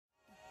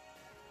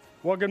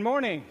Well, good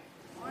morning.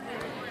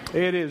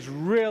 It is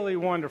really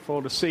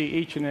wonderful to see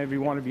each and every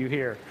one of you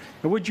here.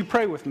 And would you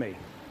pray with me?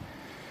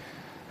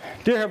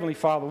 Dear Heavenly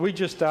Father, we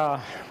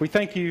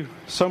thank you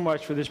so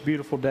much for this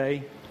beautiful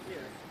day.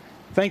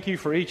 Thank you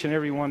for each and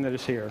every one that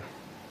is here.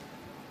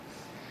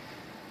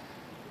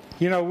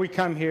 You know, we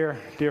come here,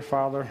 dear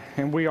Father,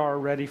 and we are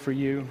ready for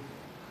you.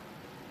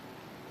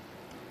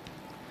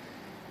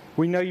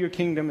 We know your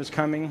kingdom is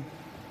coming,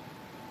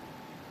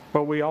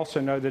 but we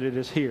also know that it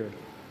is here.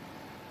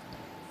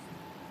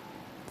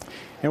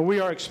 And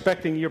we are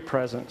expecting your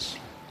presence,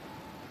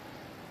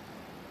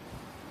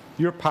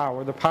 your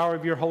power, the power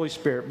of your Holy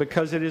Spirit,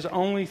 because it is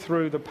only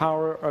through the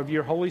power of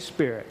your Holy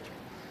Spirit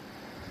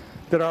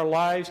that our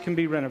lives can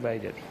be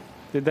renovated,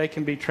 that they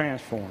can be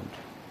transformed.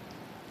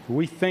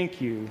 We thank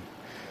you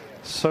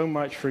so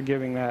much for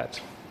giving that,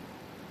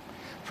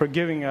 for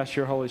giving us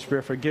your Holy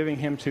Spirit, for giving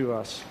him to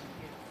us.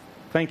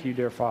 Thank you,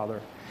 dear Father.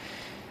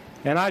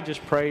 And I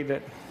just pray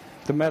that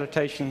the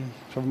meditation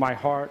of my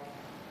heart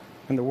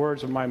and the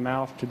words of my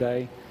mouth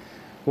today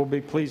will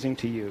be pleasing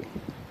to you.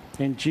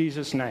 In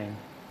Jesus' name,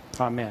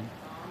 amen.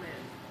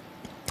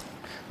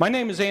 My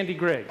name is Andy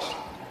Griggs.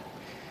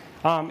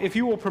 If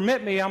you will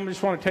permit me, I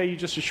just want to tell you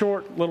just a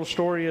short little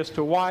story as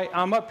to why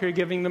I'm up here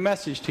giving the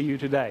message to you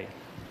today.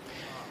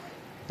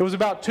 It was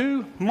about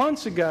 2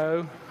 months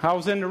ago, I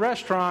was in the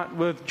restaurant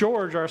with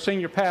George, our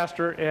senior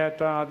pastor, at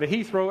the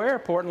Heathrow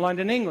Airport in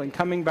London, England,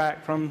 coming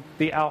back from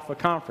the Alpha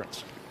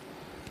Conference.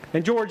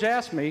 And George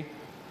asked me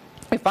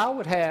if I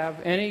would have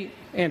any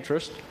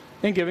interest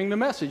in giving the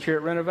message here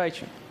at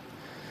Renovation.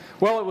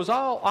 Well, it was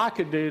all I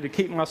could do to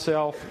keep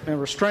myself and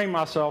restrain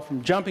myself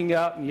from jumping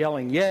up and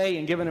yelling yay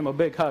and giving him a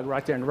big hug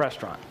right there in the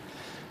restaurant.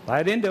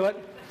 I didn't do it.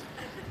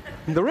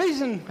 The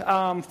reason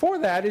for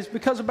that is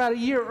because about a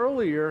year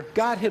earlier,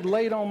 God had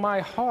laid on my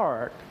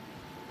heart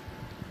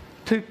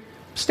to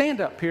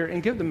stand up here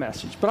and give the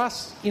message. But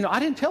I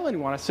didn't tell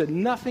anyone. I said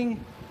nothing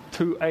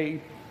to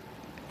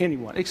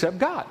anyone except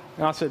God.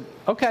 And I said,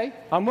 okay,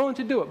 I'm willing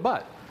to do it,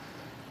 but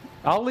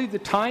I'll leave the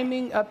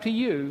timing up to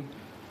you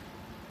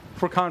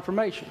for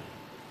confirmation.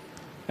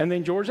 And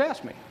then George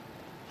asked me.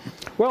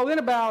 Well, then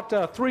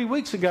about 3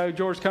 weeks ago,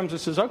 George comes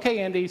and says, okay,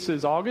 Andy, he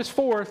says, August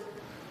 4th,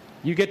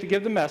 you get to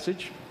give the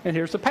message, and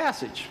here's the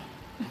passage.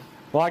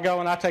 Well, I go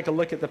and I take a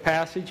look at the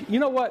passage. You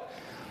know what?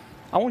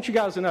 I want you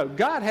guys to know,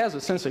 God has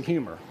a sense of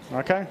humor,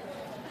 okay?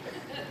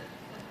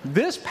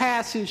 This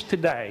passage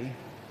today,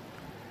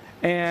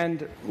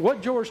 and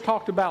what George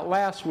talked about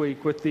last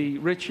week with the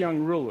rich young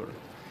ruler,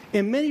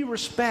 in many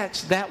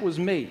respects, that was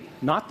me.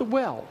 Not the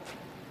wealth,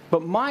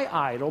 but my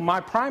idol, my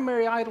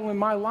primary idol in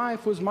my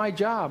life was my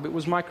job. It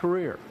was my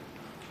career.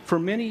 For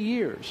many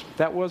years,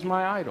 that was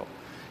my idol.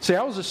 See,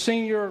 I was a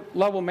senior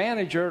level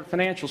manager at a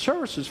financial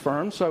services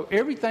firm, so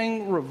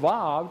everything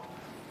revolved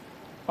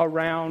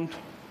around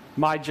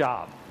my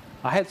job.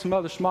 I had some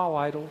other small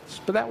idols,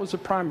 but that was a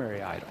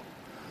primary idol.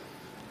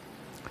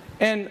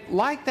 And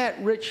like that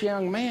rich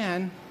young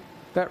man,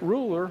 that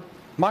ruler,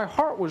 my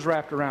heart was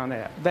wrapped around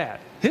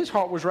that. His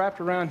heart was wrapped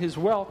around his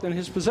wealth and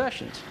his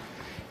possessions.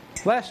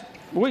 Last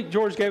week,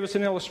 George gave us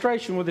an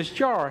illustration with this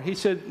jar. He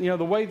said, the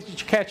way that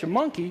you catch a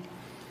monkey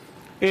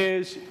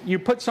is you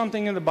put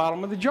something in the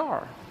bottom of the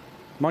jar.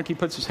 Monkey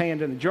puts his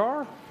hand in the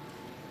jar,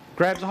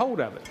 grabs a hold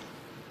of it.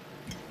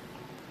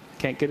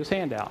 Can't get his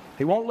hand out.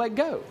 He won't let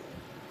go.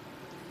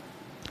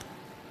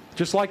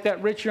 Just like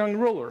that rich young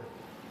ruler.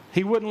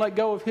 He wouldn't let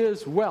go of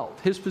his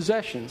wealth, his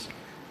possessions.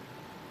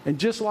 And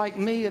just like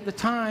me at the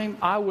time,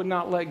 I would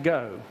not let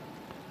go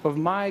of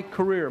my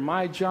career,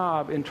 my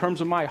job in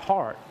terms of my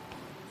heart.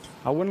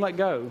 I wouldn't let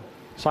go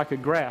so I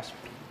could grasp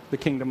the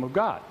kingdom of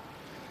God.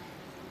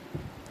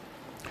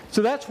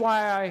 So that's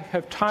why I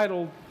have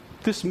titled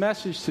this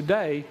message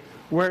today,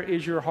 Where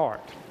is Your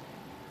Heart?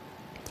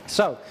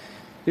 So,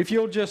 if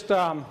you'll just,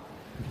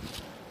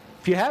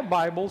 if you have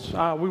Bibles,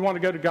 we want to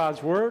go to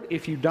God's Word.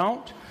 If you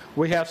don't,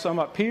 we have some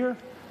up here.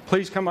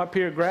 Please come up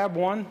here, grab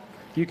one.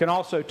 You can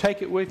also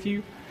take it with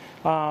you.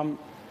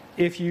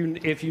 If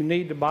you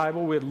need the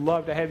Bible, we'd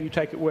love to have you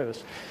take it with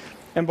us.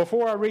 And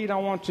before I read, I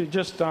want to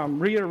just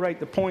reiterate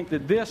the point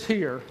that this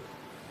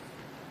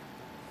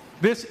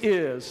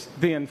is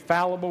the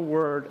infallible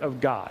Word of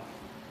God.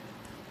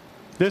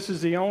 This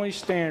is the only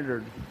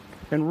standard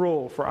and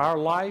rule for our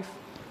life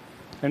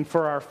and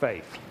for our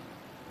faith.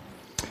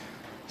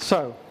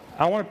 So,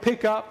 I want to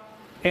pick up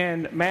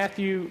in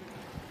Matthew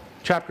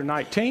chapter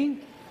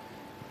 19,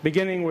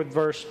 beginning with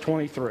verse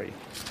 23.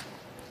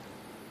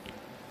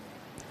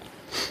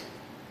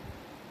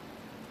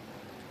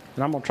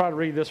 And I'm going to try to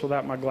read this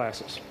without my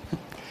glasses.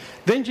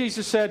 Then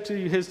Jesus said to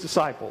his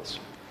disciples,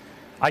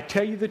 I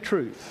tell you the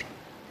truth,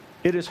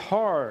 it is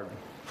hard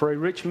for a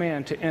rich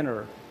man to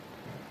enter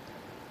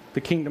the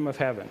kingdom of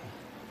heaven.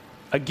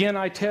 Again,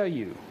 I tell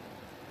you,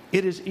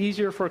 it is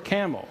easier for a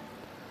camel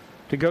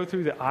to go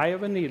through the eye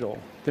of a needle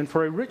than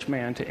for a rich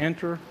man to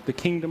enter the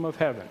kingdom of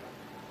heaven.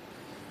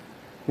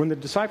 When the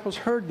disciples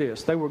heard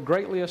this, they were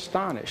greatly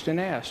astonished and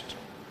asked,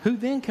 who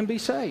then can be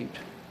saved?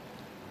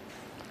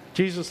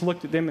 Jesus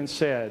looked at them and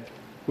said,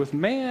 with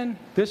man,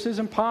 this is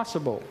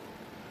impossible,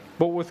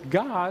 but with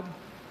God,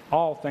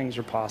 all things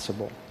are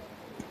possible.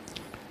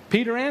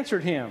 Peter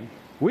answered him,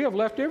 we have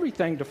left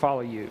everything to follow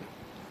you.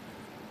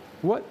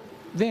 What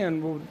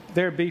then will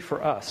there be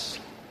for us?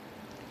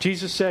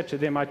 Jesus said to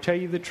them, I tell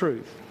you the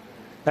truth.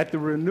 At the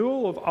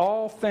renewal of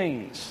all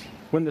things,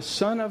 when the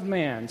Son of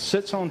Man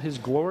sits on his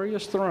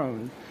glorious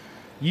throne,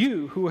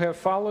 you who have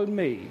followed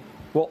me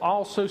will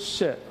also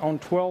sit on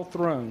 12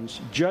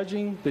 thrones,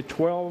 judging the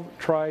 12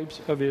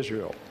 tribes of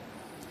Israel.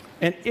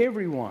 And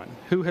everyone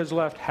who has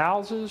left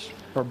houses,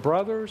 or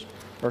brothers,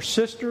 or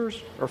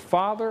sisters, or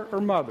father,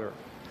 or mother,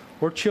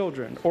 or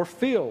children, or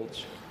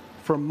fields,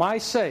 for my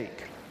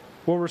sake,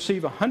 will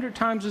receive 100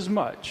 times as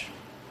much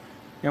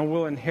and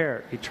will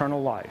inherit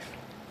eternal life.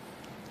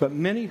 But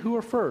many who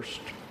are first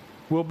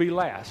will be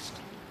last,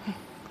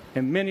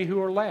 and many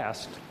who are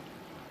last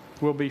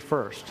will be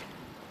first.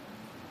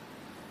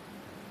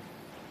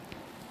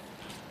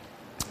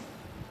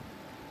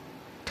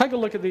 Take a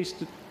look at these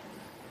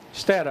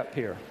stat up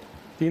here.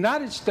 The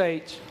United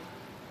States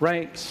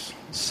ranks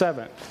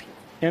 7th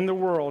in the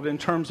world in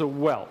terms of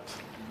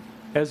wealth,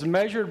 as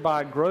measured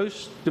by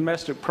gross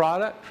domestic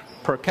product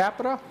per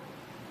capita,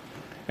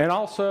 and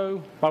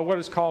also by what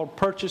is called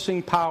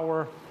purchasing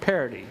power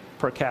parity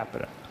per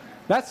capita.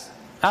 That's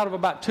out of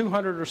about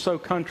 200 or so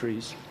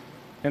countries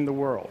in the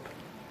world.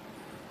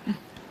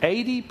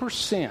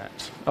 80%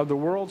 of the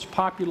world's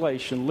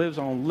population lives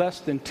on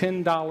less than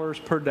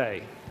 $10 per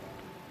day.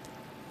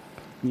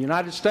 In the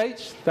United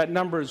States, that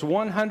number is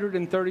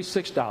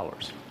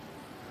 $136.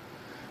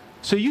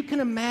 So you can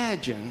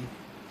imagine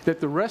that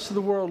the rest of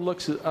the world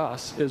looks at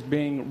us as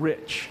being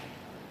rich,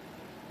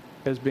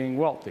 as being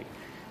wealthy.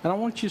 And I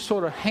want you to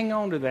sort of hang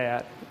on to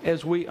that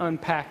as we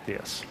unpack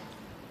this.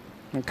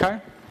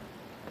 Okay?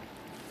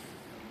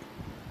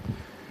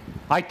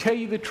 I tell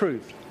you the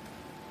truth,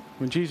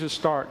 when Jesus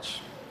starts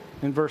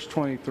in verse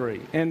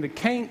 23. In the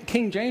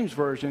King James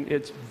Version,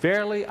 it's,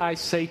 verily I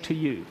say to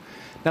you.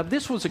 Now,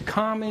 this was a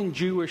common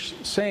Jewish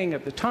saying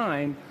at the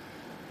time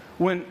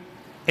when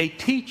a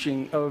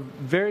teaching of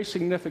very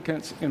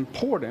significant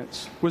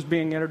importance was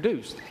being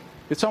introduced.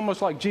 It's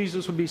almost like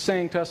Jesus would be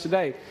saying to us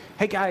today,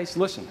 hey guys,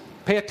 listen,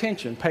 pay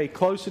attention, pay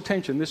close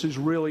attention. This is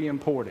really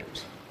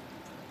important.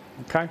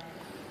 Okay?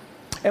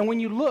 And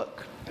when you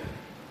look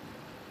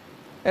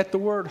at the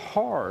word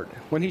hard,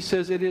 when he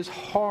says it is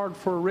hard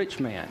for a rich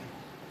man,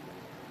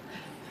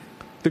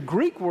 the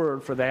Greek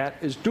word for that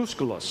is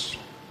douskalos,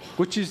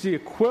 which is the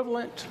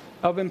equivalent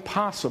of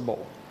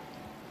impossible.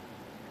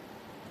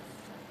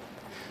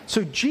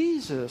 So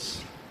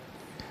Jesus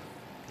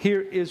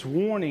here is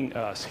warning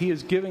us. He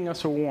is giving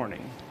us a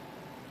warning.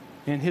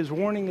 And his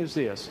warning is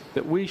this,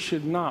 that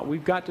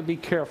we've got to be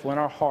careful in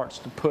our hearts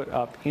to put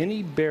up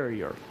any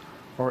barrier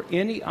or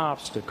any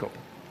obstacle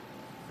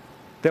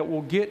that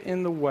will get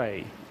in the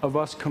way of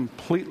us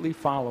completely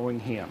following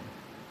him.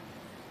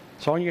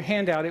 So on your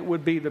handout, it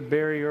would be the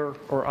barrier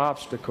or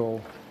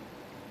obstacle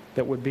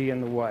that would be in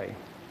the way.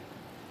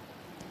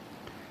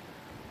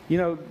 You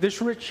know,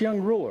 this rich young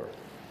ruler,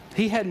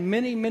 he had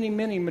many, many,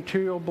 many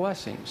material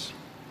blessings.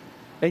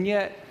 And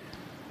yet,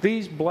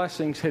 these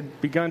blessings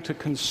had begun to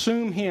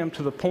consume him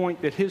to the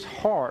point that his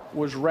heart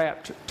was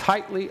wrapped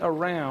tightly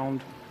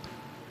around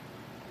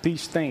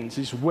these things,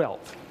 these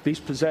wealth, these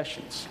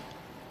possessions.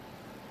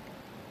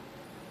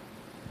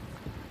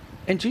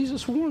 And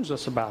Jesus warns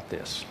us about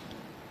this.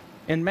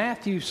 In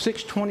Matthew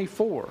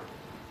 6:24,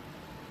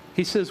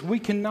 he says, we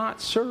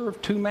cannot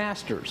serve two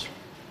masters.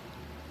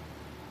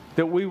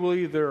 That we will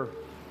either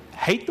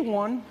hate the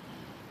one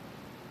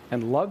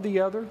and love the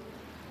other,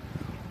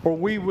 or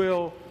we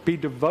will be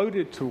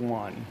devoted to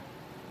one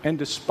and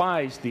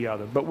despise the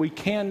other. But we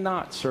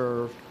cannot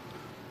serve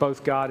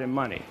both God and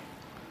money.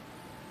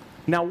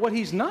 Now, what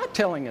he's not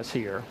telling us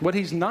here, what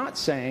he's not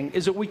saying,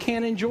 is that we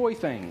can't enjoy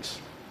things.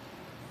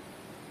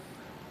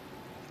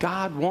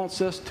 God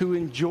wants us to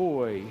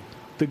enjoy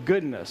the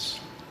goodness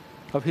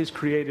of his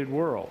created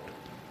world.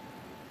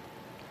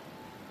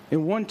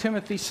 In 1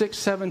 Timothy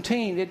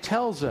 6:17, it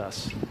tells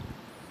us,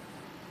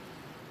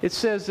 it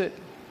says that,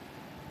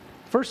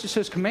 first it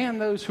says,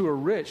 command those who are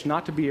rich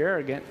not to be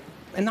arrogant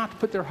and not to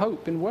put their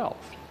hope in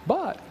wealth,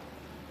 but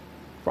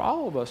for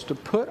all of us to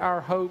put our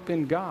hope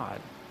in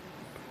God,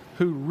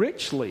 who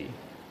richly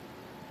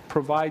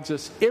provides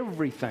us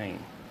everything,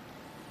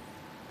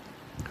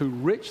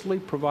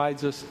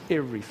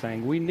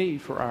 we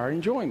need for our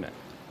enjoyment.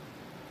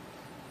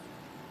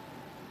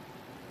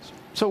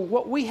 So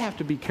what we have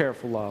to be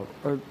careful of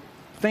are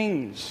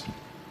things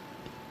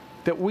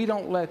that we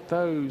don't let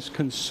those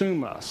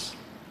consume us,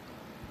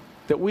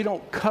 that we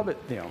don't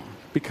covet them.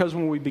 Because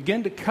when we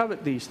begin to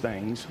covet these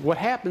things, what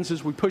happens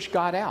is we push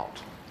God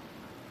out.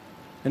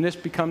 And this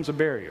becomes a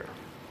barrier.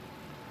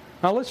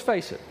 Now let's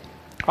face it,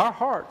 our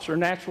hearts are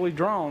naturally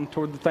drawn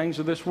toward the things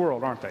of this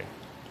world, aren't they?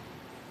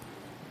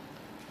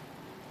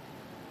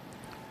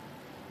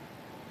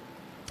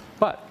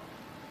 But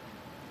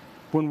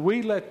when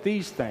we let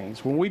these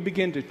things, when we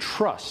begin to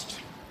trust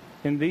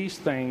in these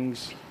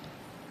things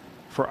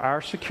for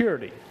our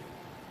security,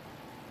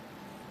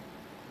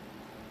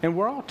 and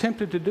we're all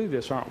tempted to do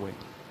this, aren't we?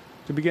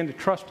 to begin to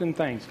trust in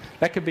things.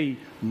 That could be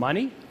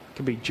money, it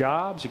could be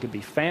jobs, it could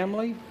be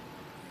family,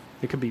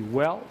 it could be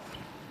wealth.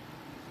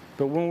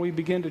 But when we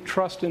begin to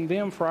trust in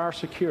them for our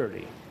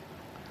security,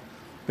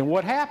 then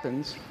what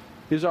happens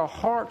is our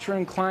hearts are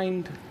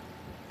inclined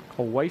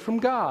away from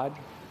God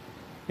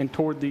and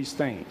toward these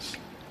things.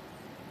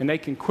 And they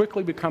can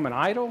quickly become an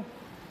idol.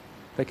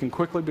 They can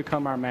quickly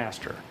become our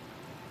master.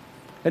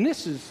 And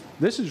this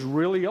is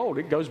really old.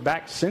 It goes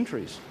back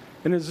centuries.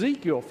 In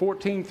Ezekiel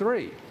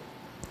 14:3,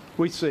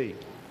 we see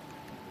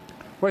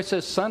where it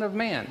says, Son of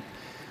man,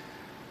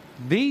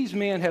 these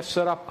men have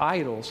set up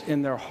idols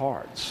in their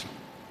hearts.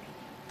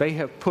 They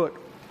have put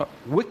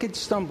wicked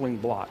stumbling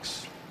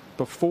blocks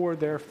before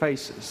their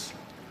faces.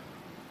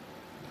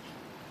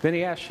 Then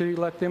he asked, should he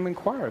let them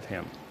inquire of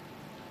him?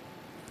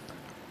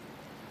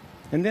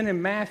 And then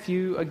in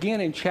Matthew, again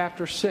in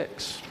chapter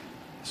 6,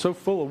 so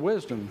full of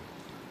wisdom,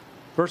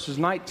 verses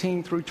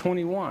 19 through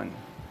 21,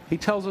 he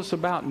tells us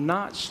about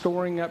not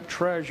storing up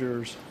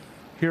treasures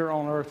here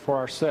on earth for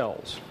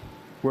ourselves,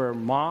 where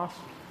moth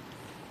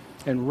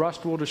and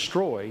rust will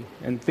destroy,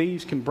 and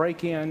thieves can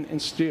break in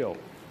and steal.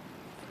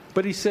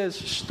 But he says,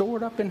 store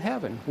it up in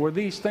heaven, where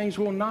these things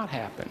will not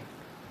happen.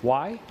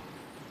 Why?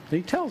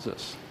 He tells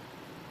us.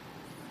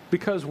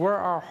 Because where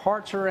our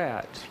hearts are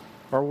at,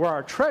 or where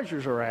our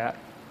treasures are at,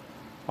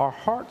 our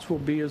hearts will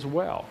be as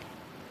well.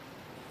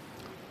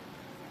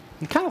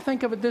 And kind of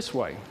think of it this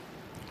way.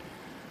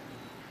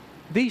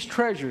 These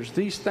treasures,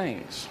 these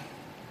things,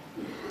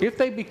 if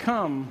they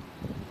become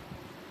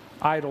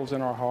idols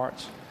in our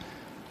hearts,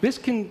 this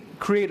can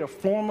create a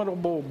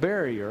formidable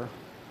barrier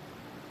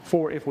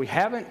for if we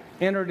haven't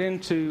entered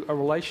into a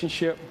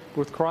relationship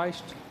with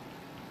Christ,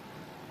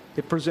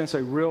 it presents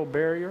a real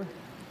barrier.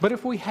 But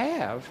if we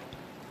have,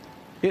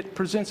 it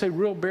presents a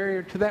real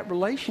barrier to that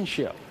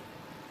relationship.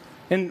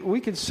 And we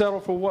could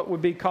settle for what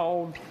would be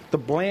called the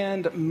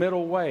bland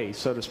middle way,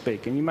 so to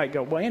speak. And you might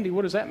go, well, Andy,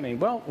 what does that mean?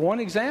 Well, one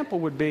example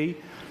would be,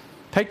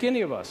 take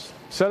any of us,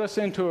 set us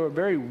into a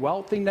very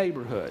wealthy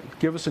neighborhood,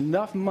 give us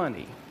enough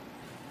money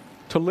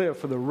to live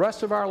for the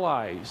rest of our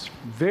lives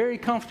very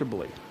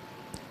comfortably,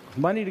 with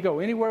money to go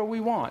anywhere we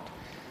want.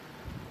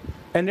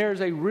 And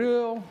there's a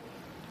real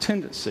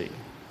tendency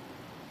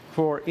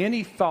for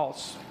any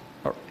thoughts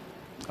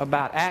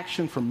about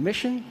action for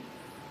mission,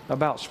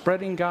 about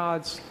spreading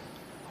God's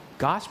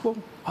gospel,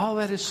 all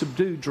that is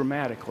subdued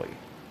dramatically.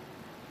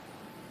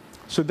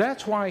 So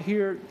that's why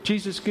here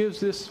Jesus gives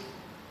this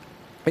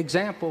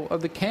example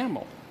of the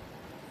camel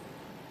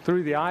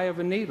through the eye of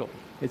a needle.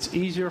 It's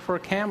easier for a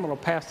camel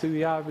to pass through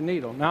the eye of a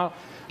needle. Now,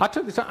 I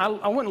took the time,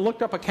 I went and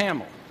looked up a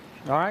camel.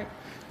 All right?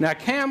 Now, a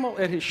camel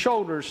at his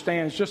shoulders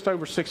stands just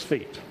over 6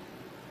 feet.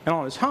 And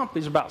on his hump,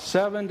 he's about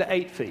 7 to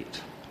 8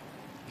 feet.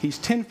 He's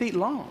 10 feet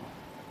long.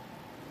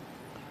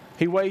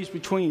 He weighs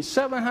between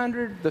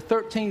 700 to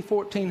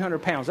 1,400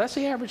 pounds. That's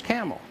the average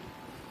camel.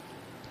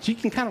 So you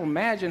can kind of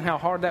imagine how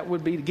hard that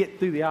would be to get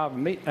through the eye of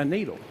a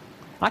needle.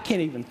 I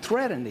can't even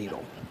thread a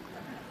needle.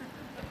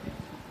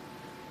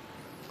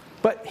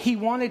 But he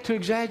wanted to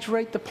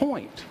exaggerate the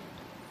point.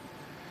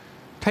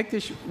 Take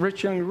this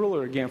rich young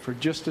ruler again for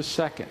just a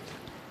second.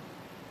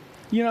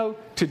 You know,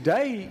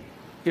 today,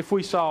 if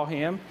we saw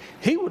him,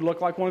 he would look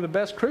like one of the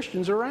best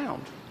Christians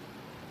around.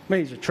 I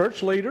mean, he's a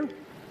church leader.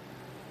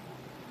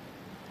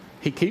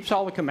 He keeps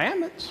all the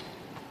commandments.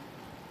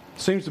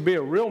 Seems to be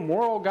a real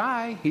moral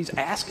guy. He's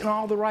asking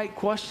all the right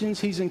questions.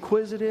 He's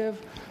inquisitive.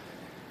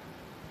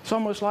 It's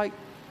almost like,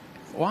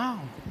 wow,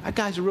 that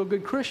guy's a real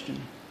good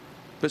Christian.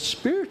 But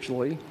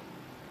spiritually,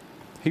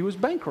 he was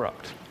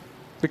bankrupt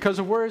because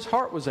of where his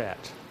heart was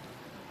at.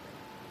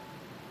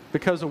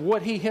 Because of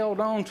what he held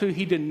on to,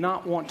 he did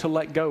not want to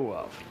let go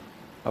of.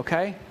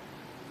 Okay?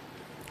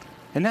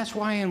 And that's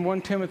why in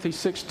 1 Timothy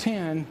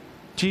 6:10,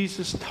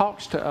 Jesus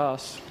talks to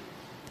us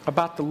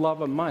about the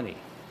love of money.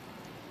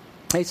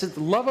 He says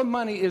the love of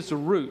money is the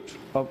root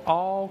of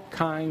all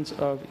kinds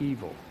of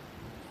evil.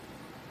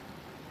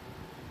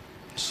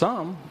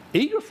 Some,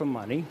 eager for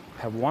money,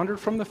 have wandered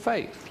from the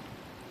faith.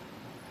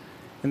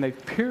 And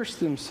they've pierced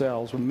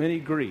themselves with many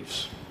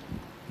griefs.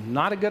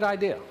 Not a good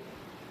idea.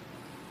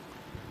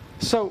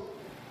 So,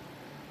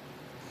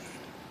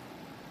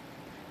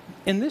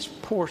 in this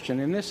portion,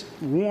 in this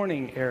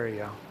warning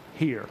area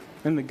here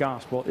in the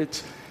gospel,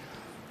 it's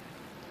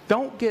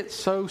don't get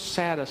so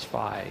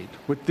satisfied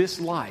with this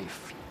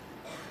life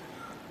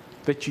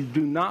that you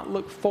do not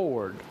look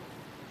forward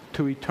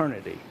to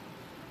eternity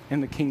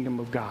in the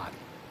kingdom of God.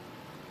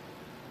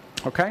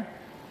 Okay?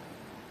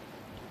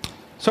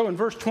 So in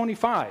verse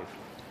 25,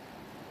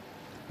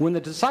 when the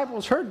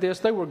disciples heard this,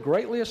 they were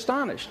greatly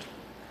astonished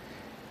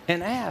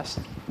and asked,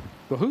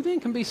 well, who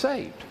then can be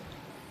saved?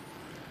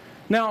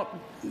 Now,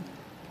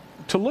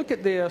 to look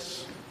at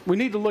this, we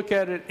need to look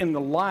at it in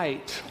the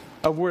light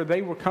of where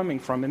they were coming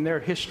from in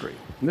their history.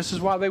 And this is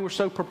why they were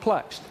so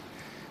perplexed.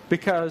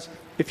 Because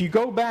if you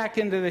go back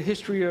into the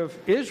history of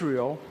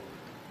Israel,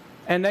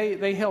 and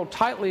they held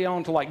tightly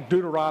on to like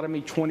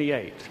Deuteronomy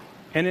 28.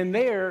 And in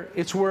there,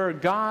 it's where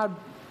God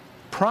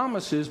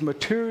promises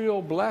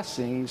material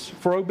blessings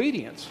for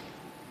obedience.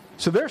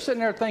 So they're sitting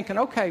there thinking,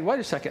 okay,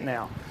 wait a second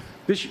now.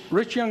 This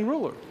rich young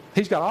ruler,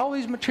 he's got all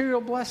these material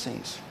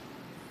blessings,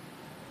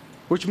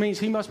 which means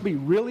he must be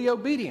really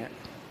obedient,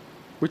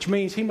 which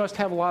means he must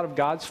have a lot of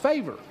God's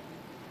favor,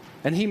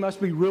 and he must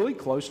be really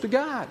close to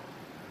God.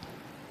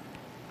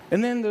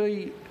 And then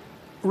the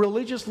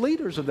religious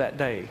leaders of that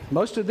day,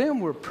 most of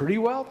them were pretty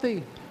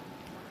wealthy,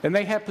 and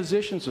they had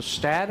positions of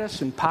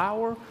status and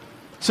power.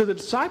 So the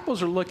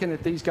disciples are looking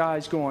at these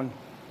guys going,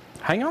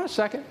 hang on a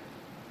second.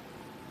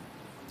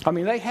 I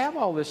mean, they have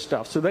all this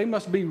stuff, so they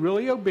must be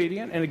really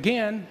obedient. And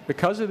again,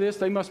 because of this,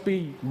 they must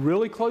be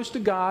really close to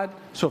God.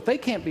 So if they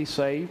can't be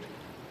saved,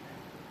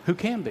 who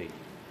can be?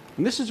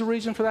 And this is the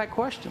reason for that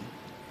question.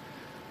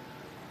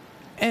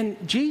 And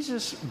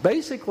Jesus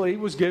basically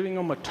was giving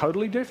them a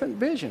totally different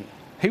vision.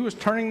 He was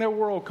turning their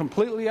world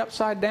completely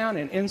upside down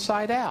and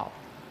inside out.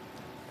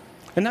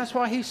 And that's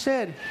why he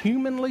said,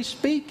 humanly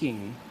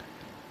speaking,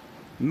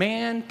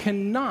 man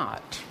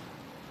cannot,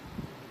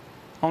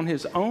 on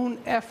his own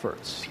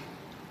efforts,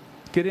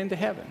 get into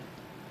heaven.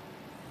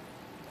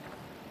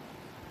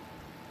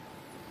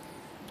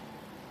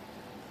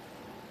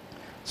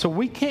 So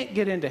we can't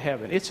get into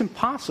heaven. It's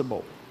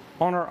impossible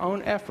on our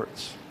own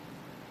efforts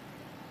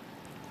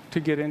to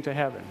get into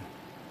heaven.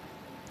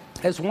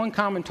 As one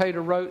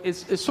commentator wrote,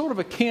 it's sort of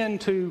akin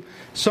to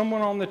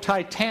someone on the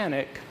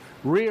Titanic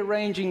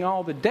rearranging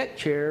all the deck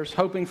chairs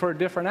hoping for a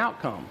different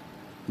outcome.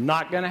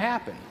 Not going to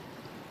happen.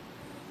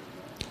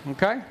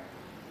 Okay?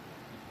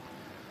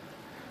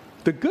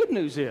 The good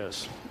news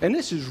is, and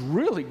this is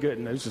really good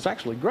news, it's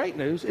actually great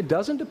news, it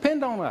doesn't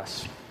depend on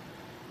us.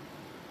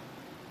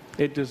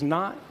 It does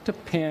not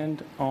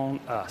depend on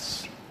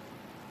us.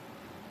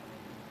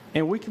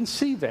 And we can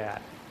see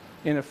that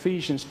in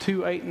Ephesians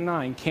 2, 8, and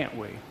 9, can't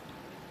we?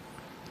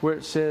 Where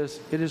it says,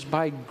 it is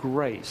by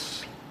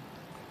grace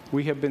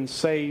we have been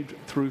saved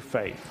through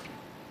faith.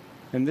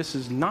 And this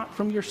is not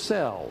from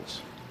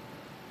yourselves.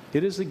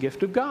 It is the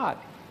gift of God,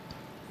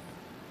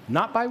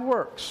 not by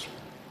works,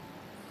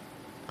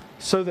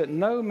 so that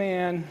no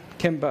man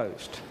can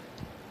boast.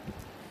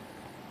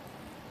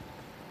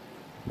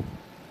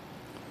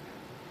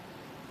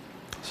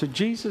 So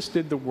Jesus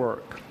did the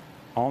work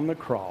on the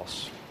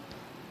cross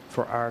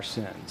for our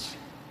sins.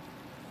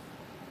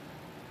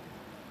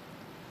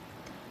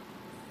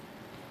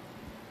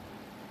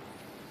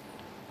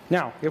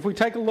 Now, if we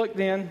take a look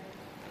then,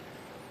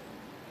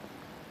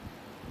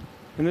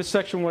 in this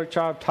section which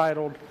I've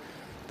titled,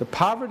 The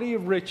Poverty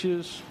of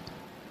Riches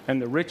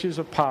and the Riches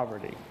of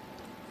Poverty.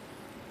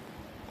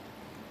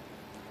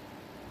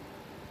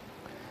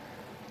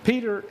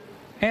 Peter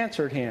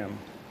answered him,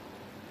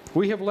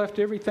 we have left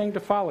everything to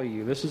follow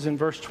you. This is in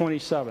verse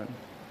 27.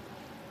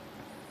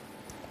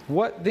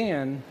 What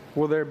then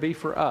will there be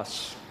for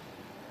us?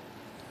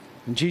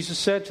 And Jesus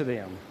said to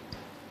them,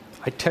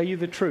 I tell you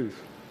the truth,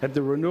 at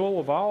the renewal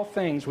of all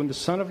things, when the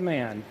Son of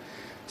Man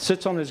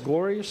sits on his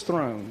glorious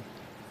throne,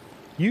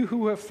 you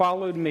who have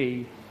followed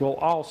me will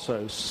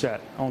also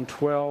sit on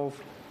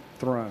 12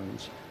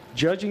 thrones,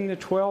 judging the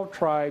 12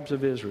 tribes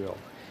of Israel.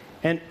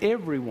 And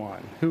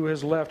everyone who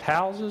has left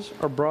houses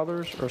or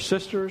brothers or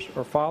sisters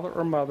or father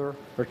or mother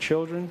or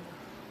children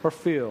or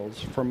fields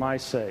for my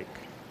sake.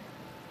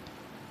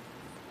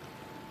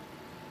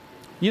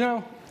 You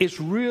know, it's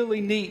really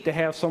neat to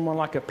have someone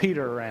like a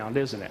Peter around,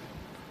 isn't it?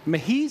 I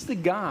mean, he's the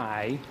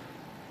guy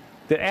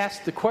that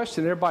asked the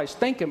question everybody's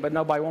thinking, but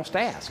nobody wants to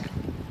ask.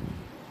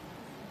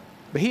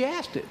 But he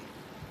asked it.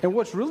 And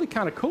what's really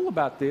kind of cool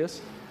about this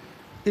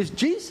is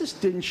Jesus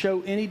didn't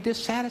show any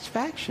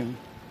dissatisfaction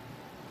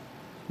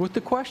with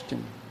the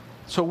question.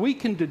 So we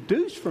can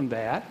deduce from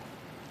that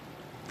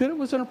that it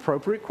was an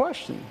appropriate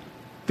question,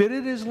 that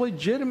it is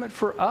legitimate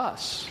for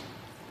us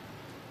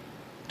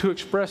to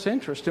express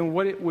interest in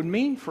what it would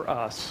mean for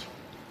us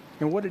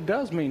and what it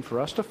does mean for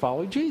us to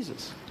follow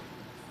Jesus.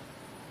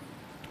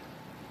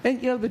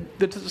 And, you know,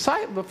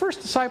 the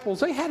first disciples,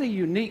 they had a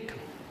unique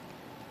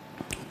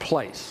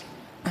place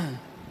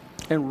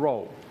and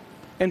role.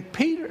 And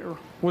Peter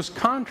was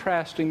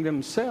contrasting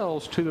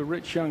themselves to the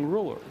rich young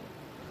ruler.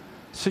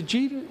 So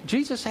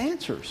Jesus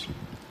answers.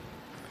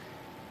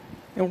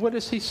 And what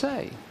does he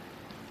say?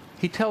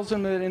 He tells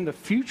them that in the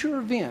future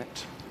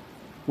event,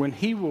 when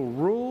he will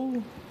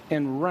rule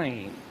and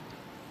reign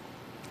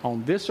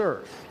on this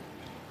earth,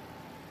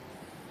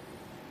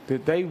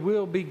 that they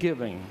will be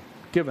given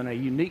a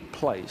unique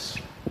place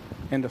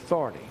and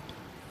authority.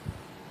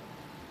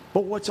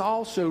 But what's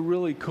also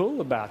really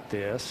cool about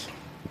this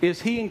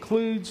is he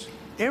includes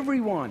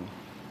everyone.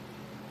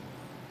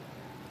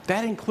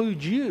 That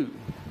includes you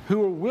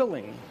who are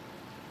willing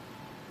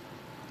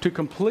to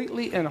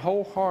completely and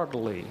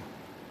wholeheartedly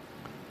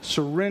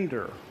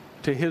surrender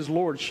to his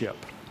lordship,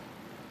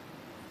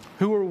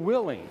 who are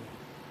willing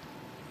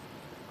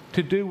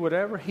to do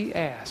whatever he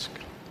asks.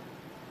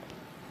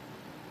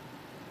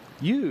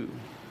 You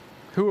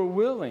who are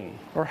willing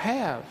or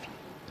have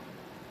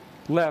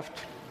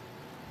left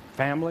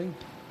family,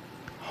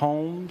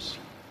 homes,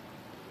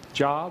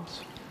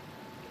 jobs,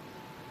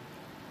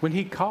 when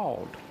he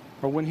called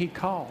or when he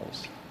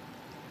calls,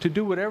 to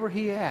do whatever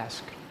he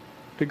asks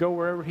to go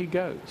wherever He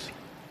goes.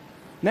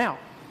 Now,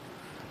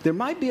 there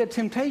might be a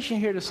temptation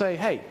here to say,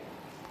 hey,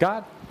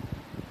 God,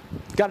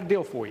 got a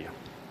deal for you.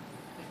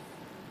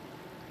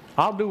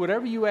 I'll do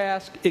whatever you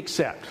ask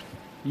except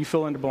you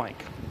fill in the blank.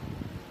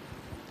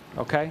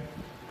 Okay?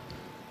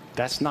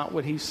 That's not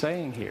what He's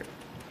saying here.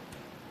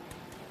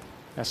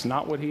 That's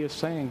not what He is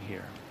saying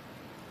here.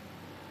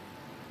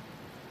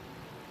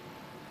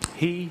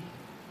 He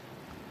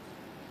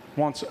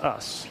wants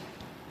us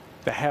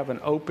to have an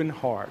open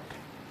heart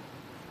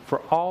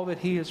for all that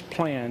He has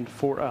planned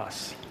for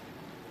us.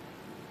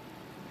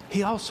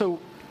 He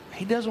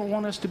doesn't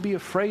want us to be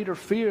afraid or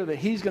fear that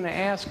He's going to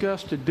ask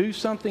us to do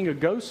something or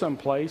go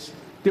someplace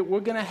that we're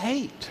going to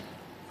hate.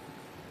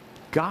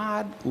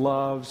 God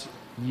loves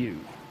you.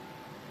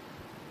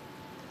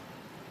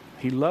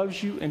 He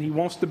loves you and He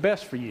wants the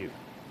best for you.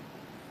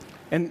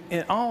 And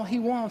all He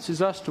wants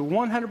is us to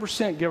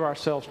 100% give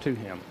ourselves to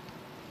Him.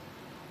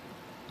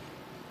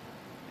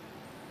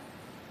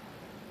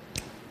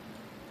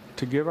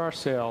 To give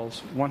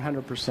ourselves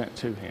 100%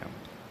 to Him.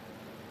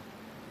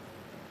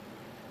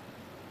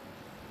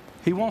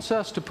 He wants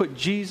us to put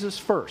Jesus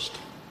first.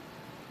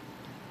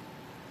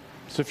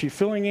 So if you're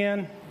filling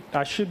in,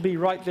 I should be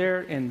right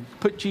there and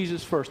put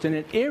Jesus first. And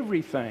in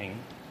everything,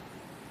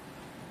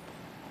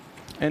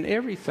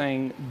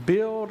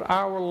 build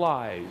our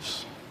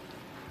lives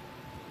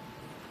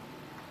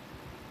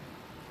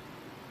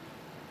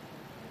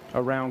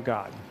around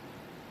God.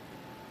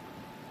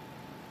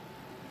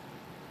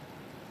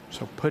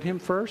 So put Him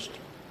first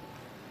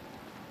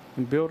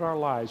and build our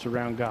lives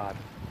around God.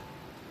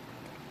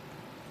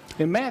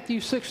 In Matthew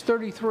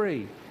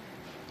 6:33,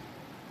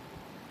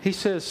 He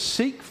says,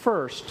 seek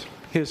first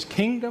His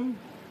kingdom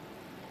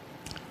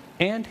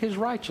and His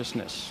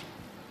righteousness.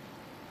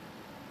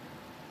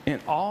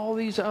 And all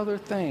these other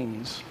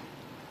things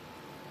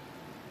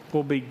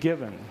will be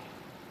given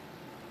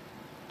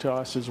to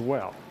us as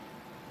well.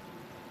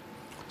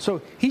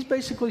 So He's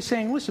basically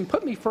saying, listen,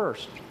 put me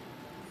first.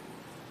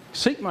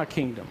 Seek my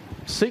kingdom,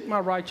 seek my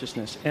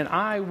righteousness, and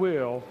I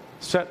will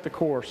set the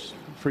course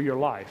for your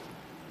life.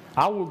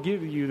 I will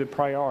give you the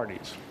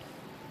priorities.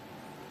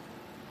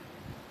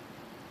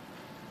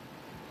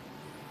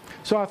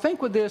 So I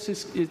think with this,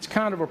 it's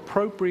kind of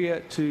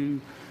appropriate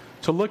to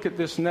look at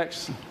this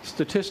next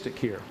statistic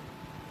here.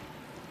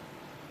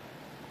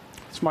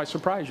 This might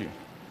surprise you.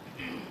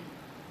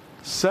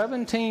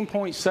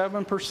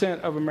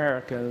 17.7% of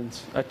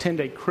Americans attend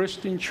a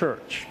Christian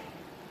church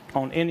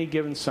on any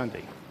given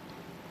Sunday.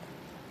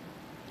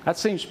 That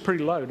seems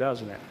pretty low,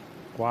 doesn't it?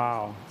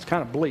 Wow, it's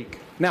kind of bleak.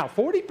 Now,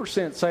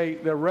 40% say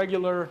they're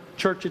regular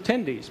church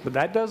attendees, but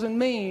that doesn't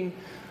mean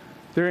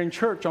they're in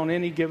church on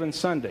any given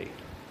Sunday.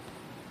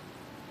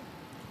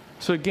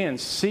 So again,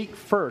 seek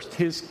first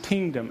His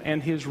kingdom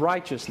and His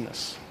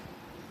righteousness.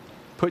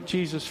 Put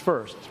Jesus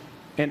first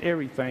in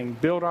everything.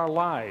 Build our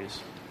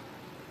lives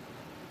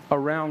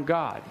around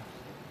God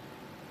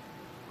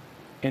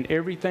in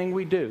everything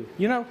we do.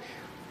 You know,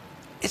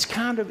 it's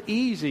kind of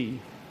easy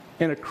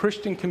in a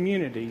Christian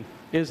community,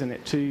 isn't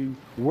it, to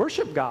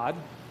worship God,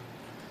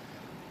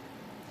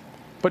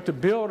 but to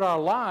build our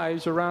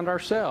lives around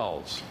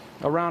ourselves,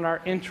 around our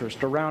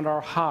interests, around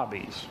our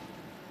hobbies,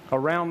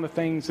 around the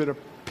things that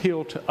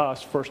appeal to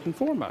us first and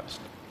foremost.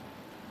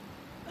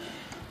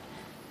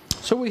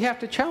 So we have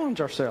to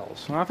challenge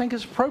ourselves. And I think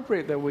it's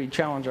appropriate that we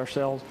challenge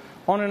ourselves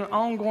on an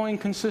ongoing,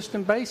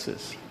 consistent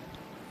basis.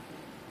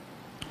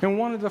 And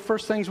one of the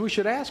first things we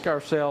should ask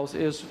ourselves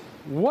is,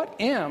 what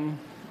am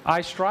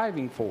I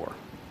striving for?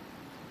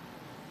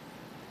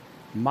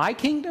 My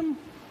kingdom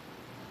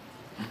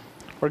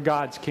or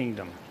God's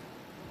kingdom?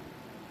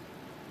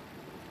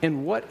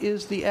 And what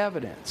is the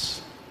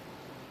evidence?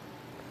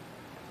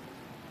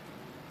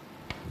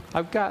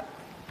 I've got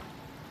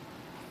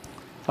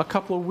a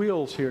couple of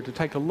wheels here to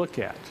take a look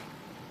at.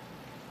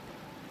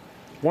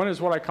 One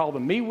is what I call the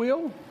me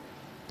wheel,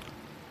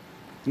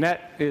 and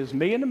that is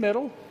me in the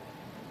middle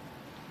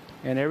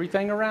and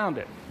everything around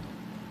it.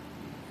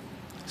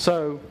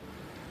 So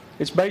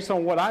it's based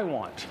on what I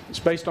want. It's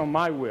based on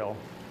my will.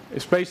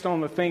 It's based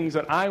on the things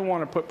that I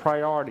want to put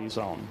priorities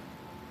on.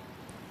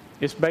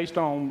 It's based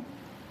on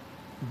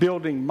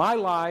building my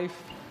life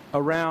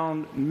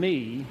around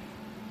me.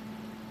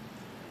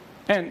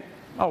 And,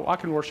 I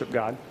can worship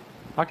God.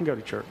 I can go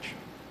to church.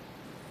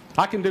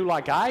 I can do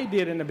like I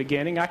did in the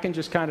beginning. I can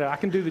just I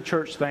can do the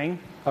church thing,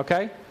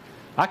 okay?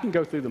 I can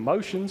go through the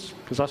motions,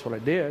 because that's what I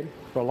did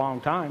for a long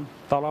time.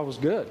 Thought I was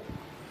good.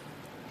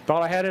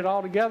 Thought I had it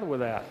all together with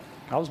that.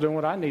 I was doing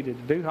what I needed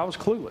to do. I was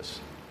clueless.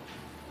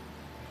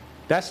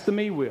 That's the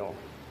me will.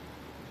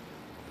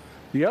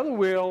 The other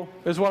will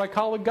is what I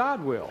call the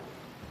God will.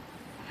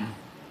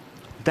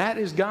 That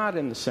is God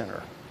in the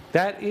center.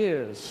 That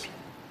is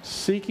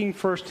seeking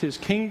first His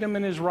kingdom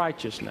and His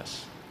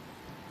righteousness.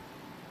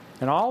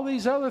 And all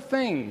these other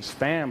things,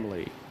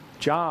 family,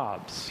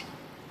 jobs,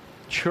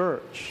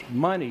 church,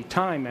 money,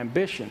 time,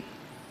 ambition,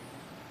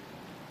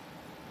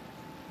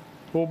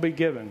 will be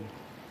given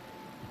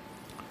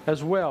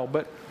as well.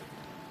 But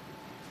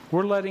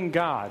we're letting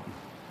God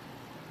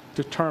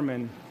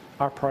determine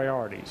our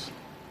priorities.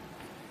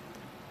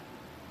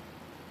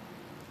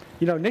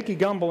 You know, Nicky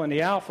Gumbel in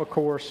the Alpha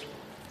course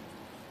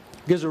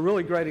gives a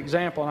really great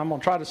example, and I'm going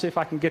to try to see if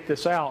I can get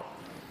this out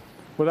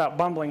without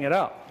bumbling it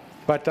up.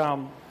 But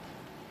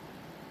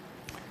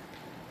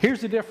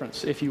here's the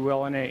difference, if you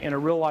will, in a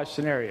real-life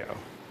scenario.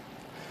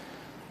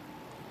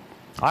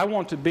 I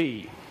want to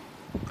be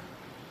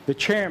the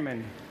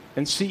chairman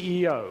and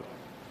CEO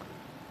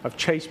of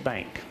Chase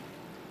Bank.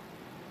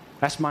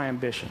 That's my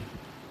ambition.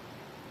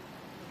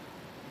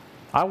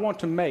 I want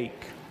to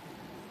make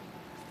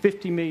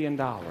 $50 million.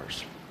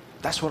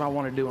 That's what I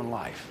want to do in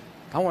life.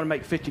 I want to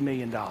make $50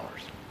 million.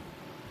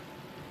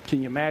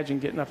 Can you imagine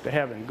getting up to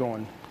heaven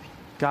going,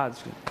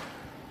 God's...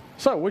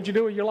 So, what'd you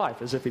do with your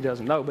life? As if he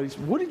doesn't know. But he's,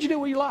 what did you do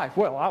with your life?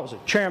 Well, I was a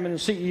chairman and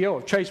CEO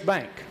of Chase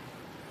Bank.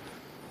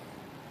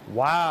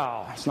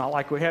 Wow. It's not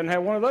like we hadn't had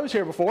one of those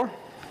here before.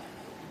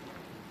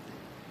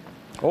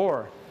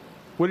 Or,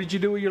 what did you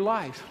do with your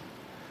life?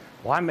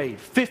 Well, I made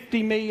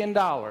 $50 million.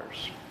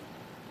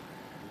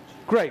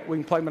 Great, we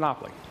can play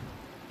Monopoly.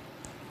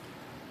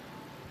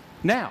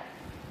 Now,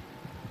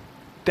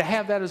 to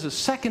have that as a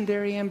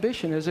secondary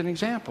ambition, as an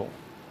example,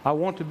 I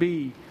want to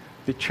be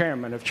the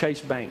chairman of Chase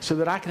Bank so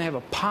that I can have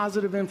a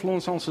positive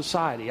influence on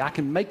society. I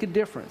can make a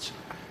difference.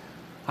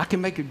 I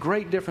can make a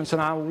great difference,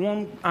 and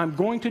I'm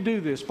going to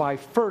do this by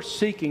first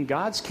seeking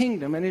God's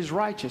kingdom and His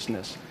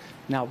righteousness.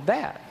 Now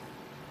that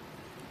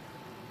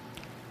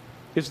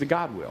is the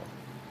God will.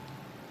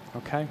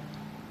 Okay?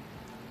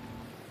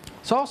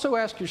 So also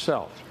ask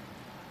yourself,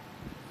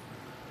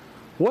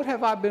 what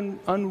have I been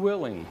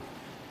unwilling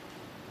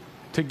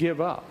to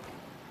give up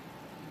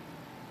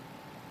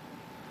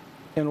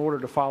in order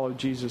to follow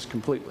Jesus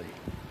completely?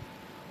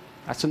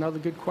 That's another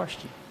good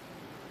question.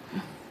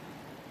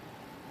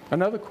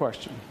 Another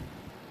question.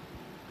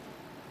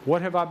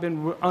 What have I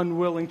been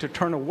unwilling to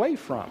turn away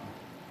from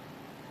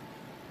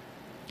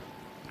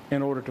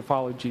in order to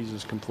follow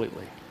Jesus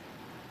completely?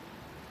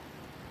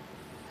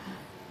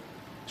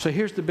 So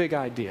here's the big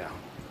idea.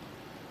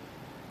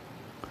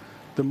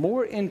 The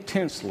more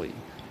intensely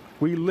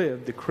we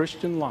live the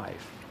Christian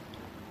life,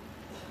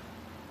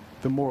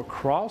 the more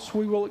cross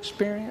we will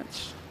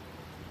experience,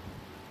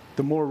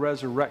 the more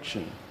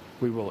resurrection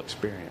we will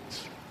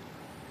experience.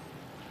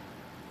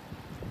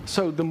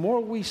 So the more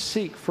we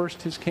seek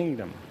first His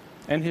kingdom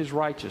and His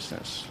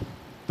righteousness,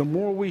 the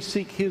more we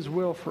seek His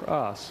will for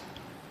us,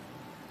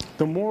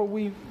 the more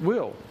we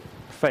will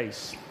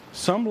face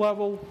some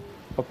level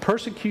of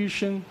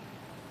persecution,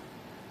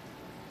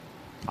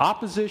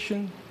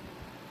 opposition,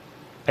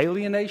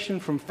 alienation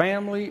from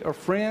family or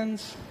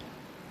friends.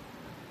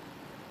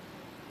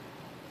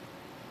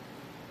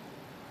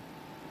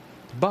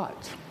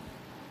 But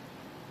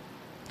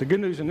the good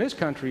news in this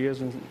country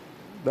is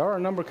there are a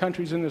number of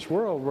countries in this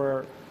world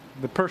where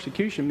the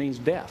persecution means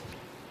death.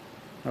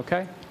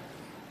 Okay?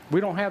 We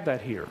don't have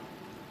that here.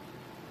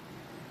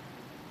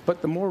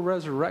 But the more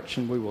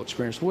resurrection we will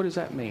experience, what does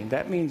that mean?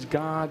 That means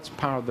God's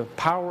power, the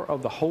power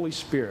of the Holy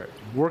Spirit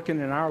working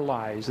in our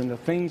lives and the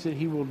things that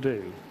He will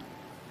do.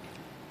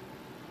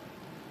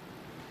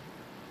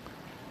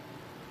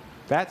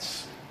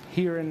 That's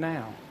here and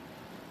now.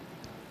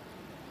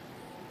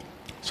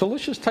 So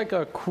let's just take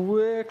a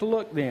quick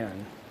look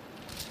then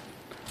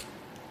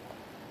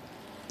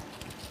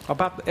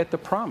at the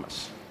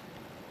promise.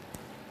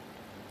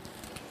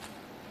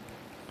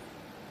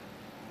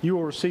 You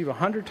will receive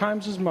 100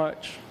 times as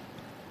much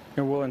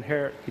and will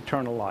inherit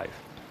eternal life.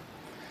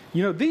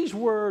 You know, these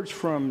words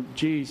from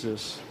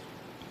Jesus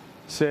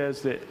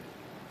says that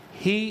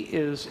He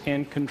is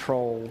in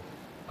control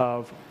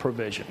of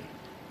provision.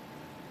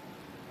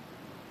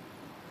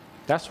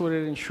 That's what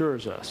it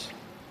ensures us.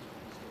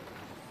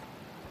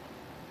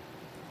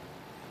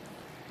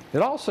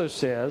 It also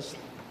says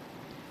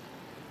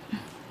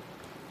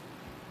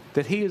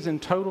that He is in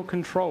total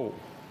control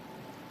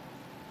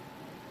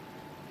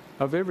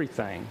of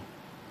everything.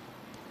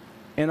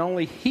 And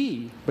only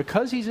He,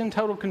 because He's in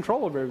total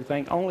control of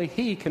everything, only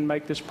He can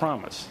make this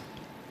promise.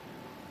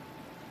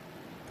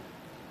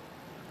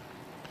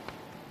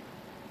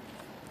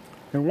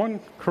 In 1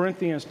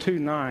 Corinthians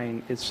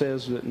 2:9, it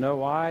says that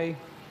no eye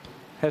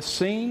has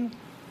seen,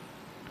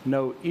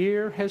 no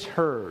ear has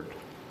heard,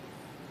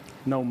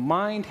 no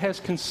mind has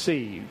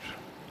conceived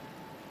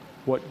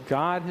what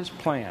God has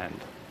planned,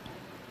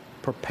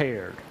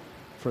 prepared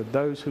for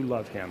those who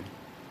love Him.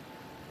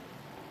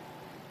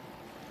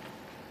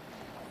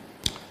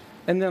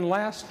 And then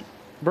last,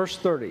 verse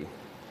 30.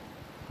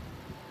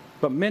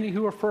 But many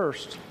who are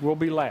first will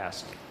be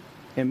last,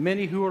 and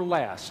many who are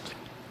last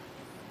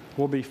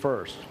will be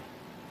first.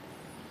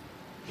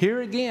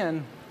 Here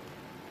again,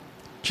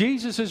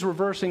 Jesus is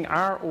reversing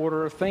our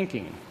order of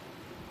thinking.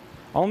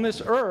 On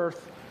this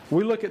earth,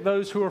 we look at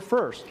those who are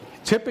first.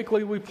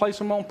 Typically, we place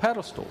them on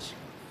pedestals.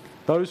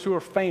 Those who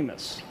are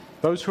famous,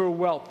 those who are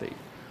wealthy,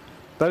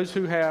 those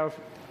who have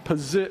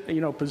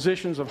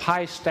positions of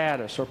high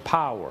status or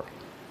power.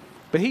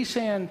 But He's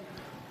saying,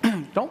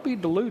 don't be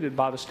deluded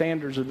by the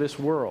standards of this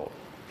world.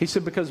 He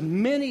said, because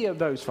many of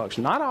those folks,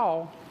 not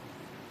all,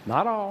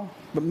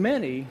 but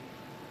many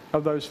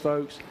of those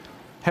folks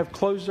have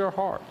closed their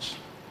hearts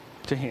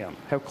to him,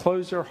 have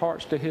closed their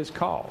hearts to his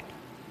call.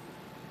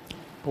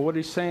 But what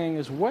he's saying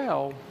as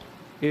well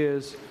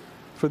is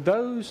for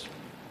those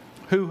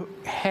who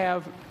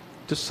have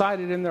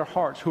decided in their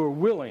hearts, who are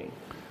willing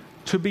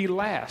to be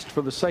last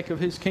for the sake of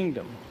his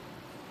kingdom,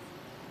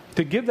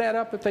 to give that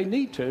up if they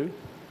need to,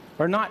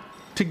 or not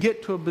to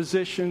get to a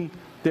position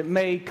that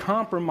may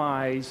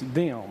compromise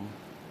them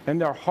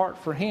and their heart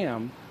for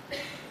him,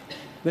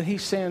 then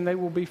he's saying they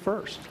will be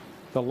first.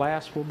 The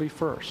last will be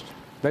first.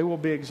 They will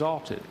be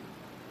exalted.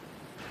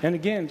 And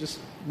again,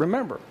 just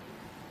remember,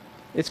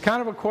 it's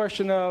kind of a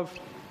question of,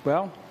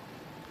 well,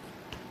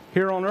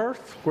 here on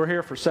earth, we're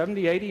here for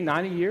 70, 80,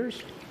 90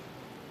 years,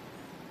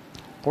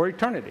 or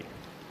eternity.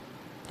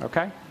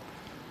 Okay?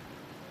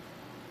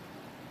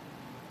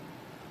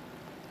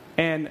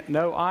 And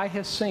no eye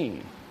has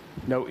seen,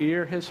 no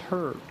ear has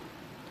heard,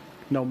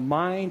 no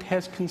mind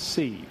has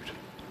conceived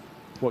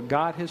what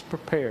God has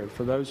prepared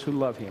for those who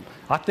love him.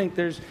 I think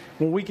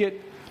when we get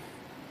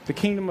the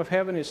kingdom of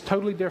heaven, it's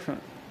totally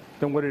different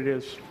than what it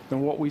is,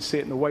 than what we see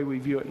it and the way we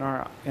view it in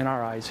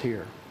our eyes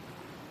here.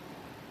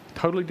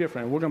 Totally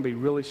different. And we're going to be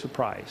really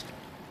surprised.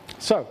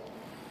 So,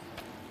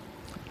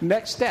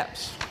 next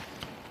steps.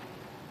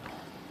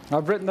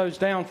 I've written those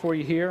down for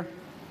you here,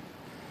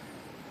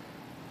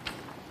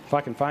 if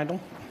I can find them.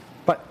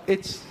 But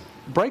it's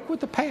break with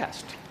the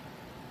past.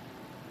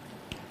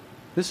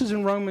 This is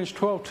in Romans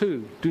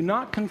 12:2. Do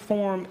not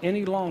conform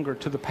any longer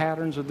to the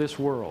patterns of this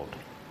world.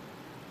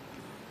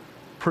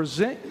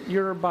 Present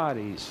your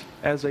bodies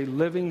as a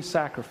living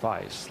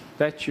sacrifice.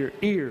 That's your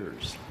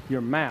ears, your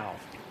mouth,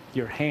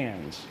 your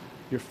hands,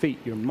 your feet,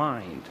 your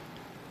mind,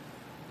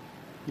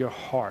 your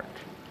heart,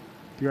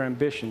 your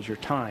ambitions, your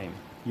time,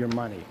 your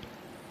money.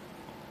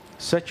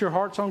 Set your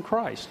hearts on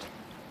Christ.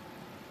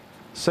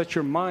 Set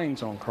your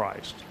minds on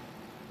Christ.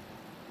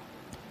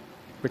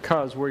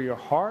 Because where your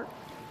heart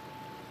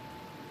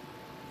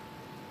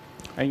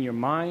and your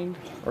mind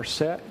are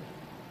set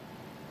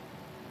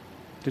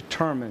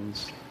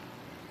determines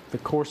the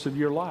course of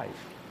your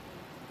life,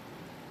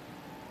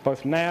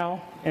 both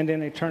now and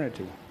in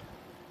eternity.